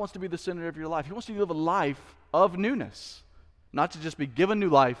 God wants to be the center of your life. He wants you to live a life of newness, not to just be given new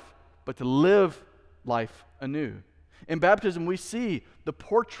life, but to live life anew. In baptism, we see the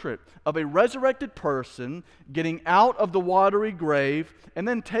portrait of a resurrected person getting out of the watery grave and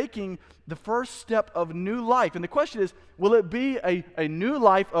then taking the first step of new life. And the question is, will it be a new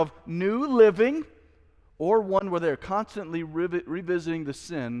life of new living, or one where they're constantly revisiting the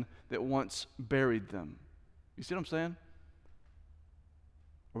sin that once buried them? You see what I'm saying?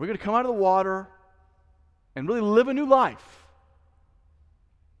 Are we going to come out of the water and really live a new life?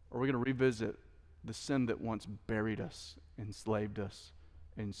 Or are we going to revisit the sin that once buried us, enslaved us,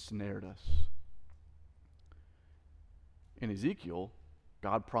 ensnared us? In Ezekiel,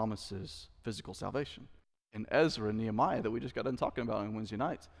 God promises physical salvation. In Ezra and Nehemiah that we just got done talking about on Wednesday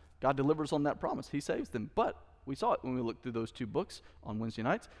nights, God delivers on that promise. He saves them. But we saw it when we looked through those two books on Wednesday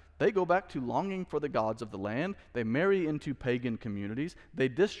nights. They go back to longing for the gods of the land. They marry into pagan communities. They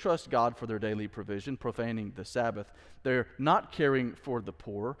distrust God for their daily provision, profaning the Sabbath. They're not caring for the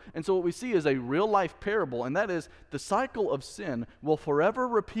poor. And so what we see is a real-life parable, and that is the cycle of sin will forever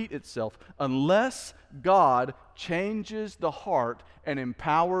repeat itself unless God changes the heart and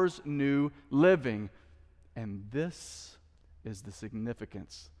empowers new living. And this is the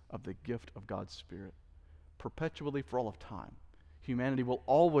significance of the gift of God's Spirit. Perpetually for all of time, humanity will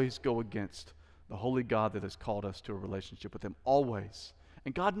always go against the holy God that has called us to a relationship with Him, always.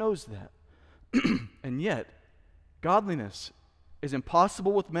 And God knows that. And yet, godliness is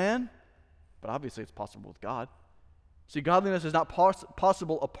impossible with man, but obviously it's possible with God. See, godliness is not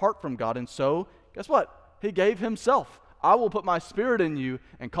possible apart from God, and so, guess what? He gave Himself. I will put my Spirit in you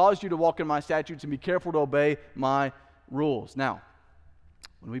and cause you to walk in my statutes and be careful to obey my rules. Now,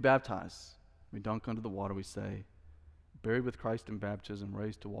 when we baptize, we dunk under the water, we say, buried with Christ in baptism,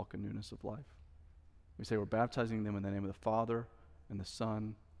 raised to walk in newness of life. We say we're baptizing them in the name of the Father and the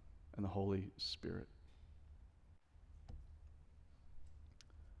Son and the Holy Spirit.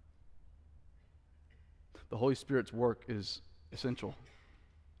 The Holy Spirit's work is essential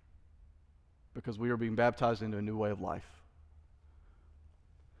because we are being baptized into a new way of life.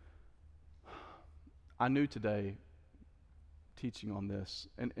 I knew today, teaching on this,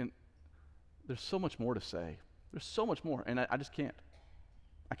 and there's so much more to say. There's so much more, and I just can't.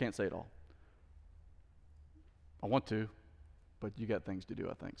 I can't say it all. I want to, but you got things to do,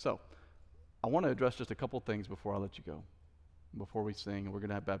 I think. So, I want to address just a couple things before I let you go, before we sing, and we're going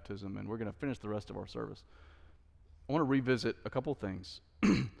to have baptism, and we're going to finish the rest of our service. I want to revisit a couple things.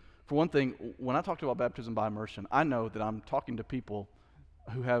 For one thing, when I talked about baptism by immersion, I know that I'm talking to people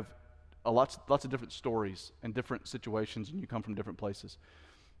who have lots of different stories and different situations, and you come from different places.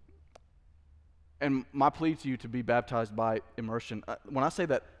 And my plea to you to be baptized by immersion, when I say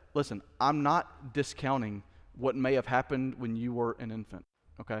that, listen, I'm not discounting what may have happened when you were an infant,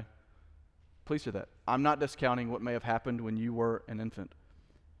 okay? Please hear that. I'm not discounting what may have happened when you were an infant.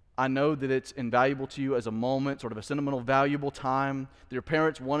 I know that it's invaluable to you as a moment, sort of a sentimental, valuable time, that your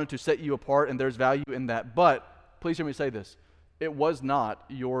parents wanted to set you apart, and there's value in that. But please hear me say this. It was not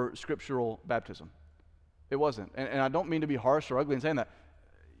your scriptural baptism. It wasn't. And I don't mean to be harsh or ugly in saying that.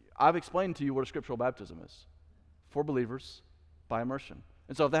 I've explained to you what a scriptural baptism is for believers by immersion.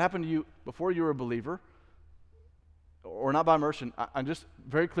 And so if that happened to you before you were a believer, or not by immersion, I'm just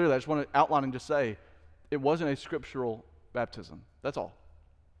very clear that I just want to outline and just say it wasn't a scriptural baptism. That's all.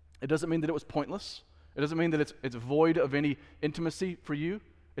 It doesn't mean that it was pointless. It doesn't mean that it's void of any intimacy for you.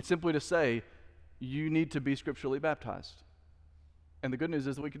 It's simply to say you need to be scripturally baptized. And the good news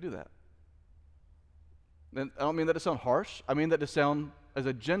is that we can do that. And I don't mean that to sound harsh. I mean that to sound as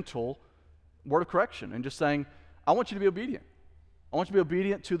a gentle word of correction and just saying, I want you to be obedient. I want you to be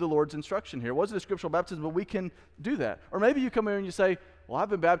obedient to the Lord's instruction here. It wasn't a scriptural baptism, but we can do that. Or maybe you come here and you say, well, I've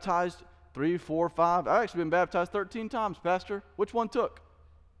been baptized 3, 4, 5. I've actually been baptized 13 times, Pastor. Which one took?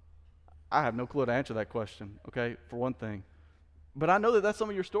 I have no clue to answer that question, okay, for one thing. But I know that that's some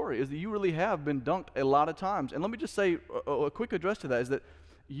of your story, is that you really have been dunked a lot of times. And let me just say a quick address to that is that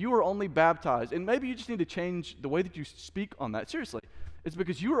you are only baptized, and maybe you just need to change the way that you speak on that. Seriously, it's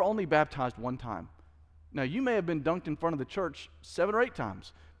because you were only baptized one time. Now, you may have been dunked in front of the church 7 or 8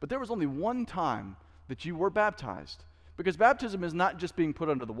 times, but there was only one time that you were baptized. Because baptism is not just being put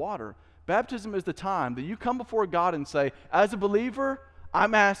under the water. Baptism is the time that you come before God and say, as a believer,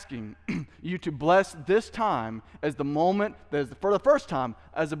 I'm asking you to bless this time as the moment that is for the first time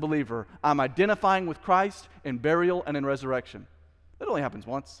as a believer, I'm identifying with Christ in burial and in resurrection. That only happens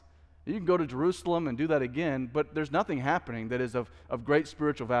once. You can go to Jerusalem and do that again, but there's nothing happening that is of great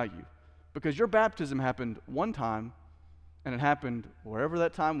spiritual value. Because your baptism happened one time, and it happened wherever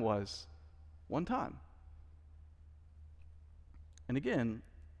that time was, one time. And again,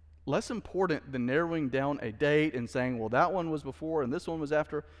 less important than narrowing down a date and saying, well, that one was before and this one was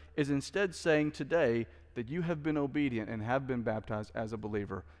after, is instead saying today that you have been obedient and have been baptized as a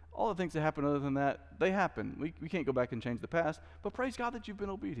believer. All the things that happen other than that, they happen. We can't go back and change the past, but praise God that you've been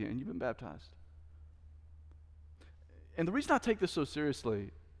obedient and you've been baptized. And the reason I take this so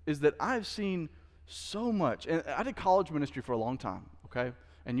seriously is that I've seen so much, and I did college ministry for a long time, okay,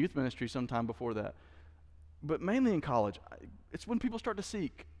 and youth ministry sometime before that. But mainly in college, it's when people start to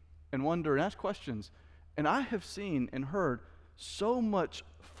seek and wonder and ask questions. And I have seen and heard so much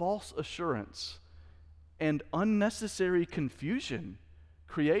false assurance and unnecessary confusion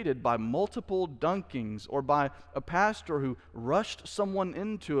created by multiple dunkings or by a pastor who rushed someone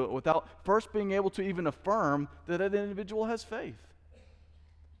into it without first being able to even affirm that an individual has faith.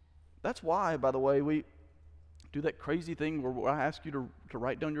 That's why, by the way, we do that crazy thing where I ask you to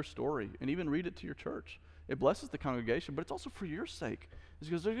write down your story and even read it to your church. It blesses the congregation, but it's also for your sake. It's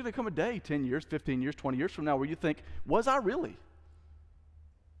because there's going to come a day, 10 years, 15 years, 20 years from now, where you think, was I really?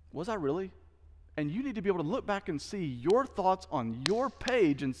 Was I really? And you need to be able to look back and see your thoughts on your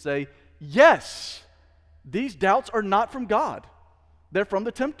page and say, yes, these doubts are not from God. They're from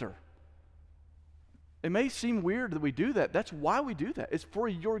the tempter. It may seem weird that we do that. That's why we do that. It's for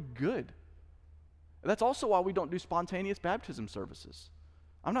your good. And that's also why we don't do spontaneous baptism services.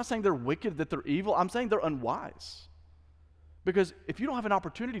 I'm not saying they're wicked, that they're evil. I'm saying they're unwise. Because if you don't have an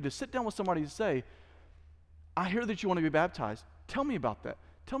opportunity to sit down with somebody and say, I hear that you want to be baptized. Tell me about that.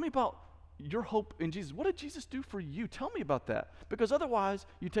 Tell me about your hope in Jesus. What did Jesus do for you? Tell me about that. Because otherwise,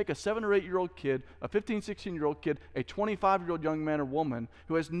 you take a 7 or 8-year-old kid, a 15, 16-year-old kid, a 25-year-old young man or woman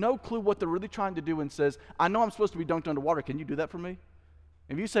who has no clue what they're really trying to do and says, I know I'm supposed to be dunked underwater. Can you do that for me?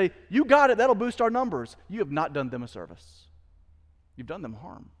 If you say, you got it, that'll boost our numbers, you have not done them a service. You've done them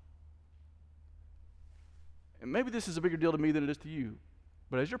harm. And maybe this is a bigger deal to me than it is to you,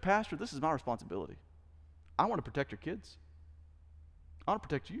 but as your pastor, this is my responsibility. I want to protect your kids. I want to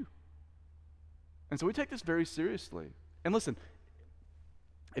protect you. And so we take this very seriously. And listen,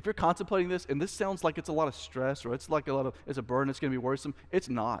 if you're contemplating this, and this sounds like it's a lot of stress, or it's a burden, it's going to be worrisome, it's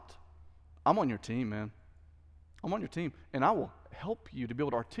not. I'm on your team, man. I'm on your team, and I will help you to be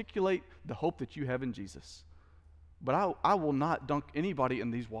able to articulate the hope that you have in Jesus. But I will not dunk anybody in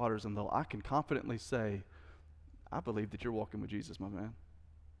these waters until I can confidently say, I believe that you're walking with Jesus, my man.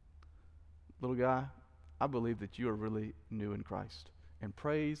 Little guy, I believe that you are really new in Christ. And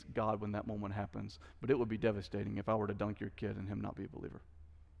praise God when that moment happens. But it would be devastating if I were to dunk your kid and him not be a believer.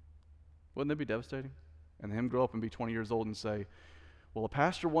 Wouldn't that be devastating? And him grow up and be 20 years old and say, well, a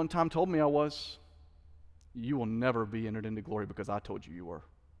pastor one time told me I was. You will never be entered into glory because I told you you were.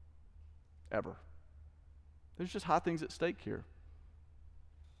 Ever. There's just high things at stake here.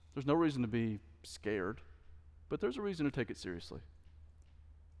 There's no reason to be scared, but there's a reason to take it seriously.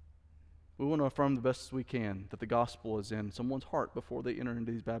 We want to affirm the best we can that the gospel is in someone's heart before they enter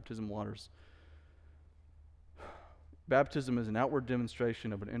into these baptism waters. Baptism is an outward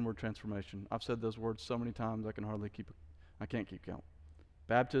demonstration of an inward transformation. I've said those words so many times I can't keep count.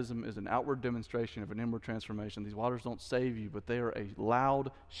 Baptism is an outward demonstration of an inward transformation. These waters don't save you, but they are a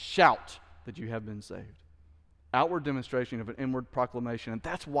loud shout that you have been saved. Outward demonstration of an inward proclamation. And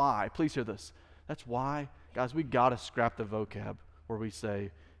that's why, please hear this, that's why, guys, we got to scrap the vocab where we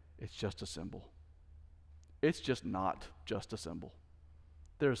say it's just a symbol. It's just not just a symbol.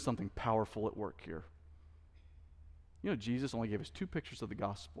 There is something powerful at work here. You know, Jesus only gave us 2 pictures of the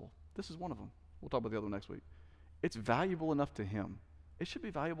gospel. This is one of them. We'll talk about the other one next week. It's valuable enough to him. It should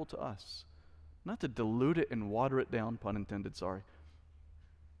be valuable to us. Not to dilute it and water it down, pun intended, sorry.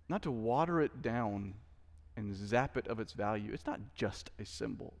 Not to water it down and zap it of its value. It's not just a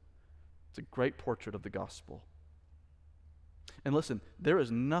symbol. It's a great portrait of the gospel. And listen, there is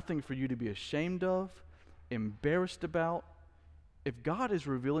nothing for you to be ashamed of, embarrassed about. If God is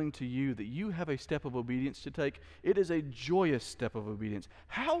revealing to you that you have a step of obedience to take, it is a joyous step of obedience.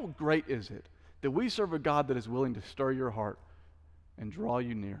 How great is it that we serve a God that is willing to stir your heart and draw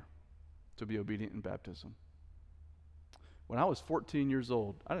you near to be obedient in baptism? When I was 14 years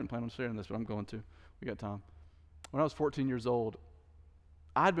old, I didn't plan on sharing this, but I'm going to. We got time. When I was 14 years old,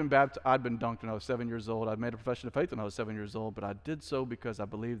 I'd been dunked when I was 7 years old. I'd made a profession of faith when I was 7 years old, but I did so because I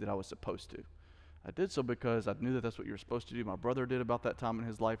believed that I was supposed to. I did so because I knew that that's what you were supposed to do. My brother did about that time in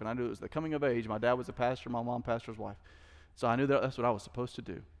his life, and I knew it was the coming of age. My dad was a pastor, my mom pastor's wife. So I knew that that's what I was supposed to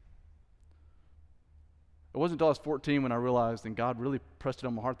do. It wasn't until I was 14 when I realized, and God really pressed it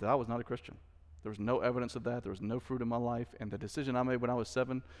on my heart, that I was not a Christian. There was no evidence of that. There was no fruit in my life. And the decision I made when I was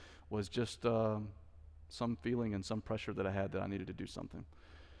 7 was just some feeling and some pressure that I had that I needed to do something.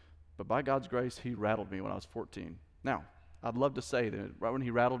 But by God's grace, he rattled me when I was 14. Now, I'd love to say that right when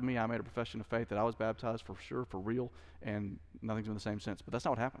he rattled me, I made a profession of faith that I was baptized for sure, for real, and nothing's been the same since. But that's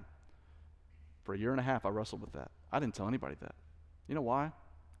not what happened. For a year and a half, I wrestled with that. I didn't tell anybody that. You know why?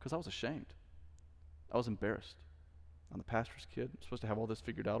 Because I was ashamed. I was embarrassed. I'm the pastor's kid. I'm supposed to have all this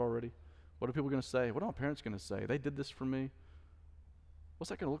figured out already. What are people going to say? What are my parents going to say? They did this for me. What's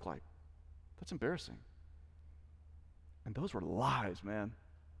that going to look like? That's embarrassing. And those were lies, man.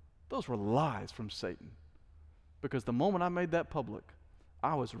 Those were lies from Satan. Because the moment I made that public,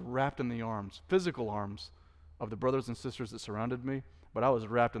 I was wrapped in the arms, physical arms, of the brothers and sisters that surrounded me, but I was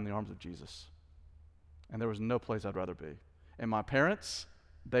wrapped in the arms of Jesus. And there was no place I'd rather be. And my parents,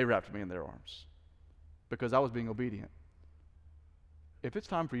 they wrapped me in their arms because I was being obedient. If it's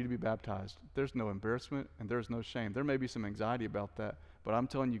time for you to be baptized, there's no embarrassment and there's no shame. There may be some anxiety about that, but I'm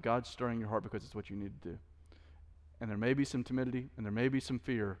telling you, God's stirring your heart because it's what you need to do. And there may be some timidity and there may be some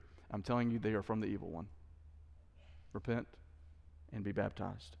fear. I'm telling you, they are from the evil one. Repent and be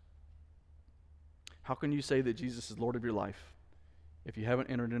baptized. How can you say that Jesus is Lord of your life if you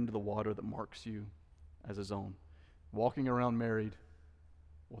haven't entered into the water that marks you as his own, walking around married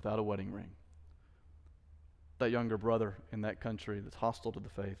without a wedding ring? That younger brother in that country that's hostile to the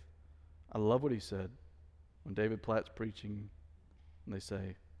faith, I love what he said when David Platt's preaching, and they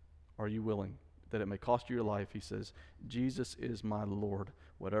say, are you willing that it may cost you your life? He says, Jesus is my Lord.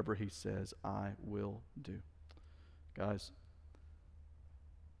 Whatever he says, I will do. Guys,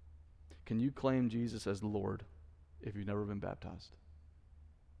 can you claim Jesus as Lord if you've never been baptized?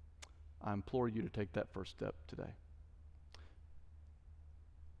 I implore you to take that first step today.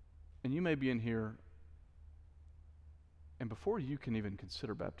 And you may be in here, and before you can even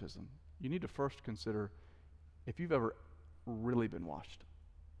consider baptism, you need to first consider if you've ever really been washed.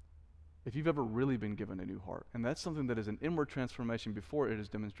 If you've ever really been given a new heart. And that's something that is an inward transformation before it is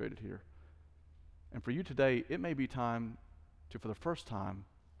demonstrated here. And for you today, it may be time to, for the first time,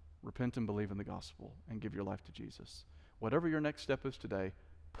 repent and believe in the gospel and give your life to Jesus. Whatever your next step is today,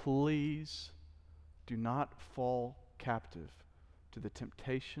 please do not fall captive to the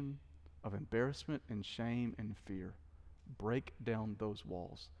temptation of embarrassment and shame and fear. Break down those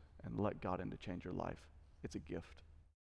walls and let God in to change your life. It's a gift.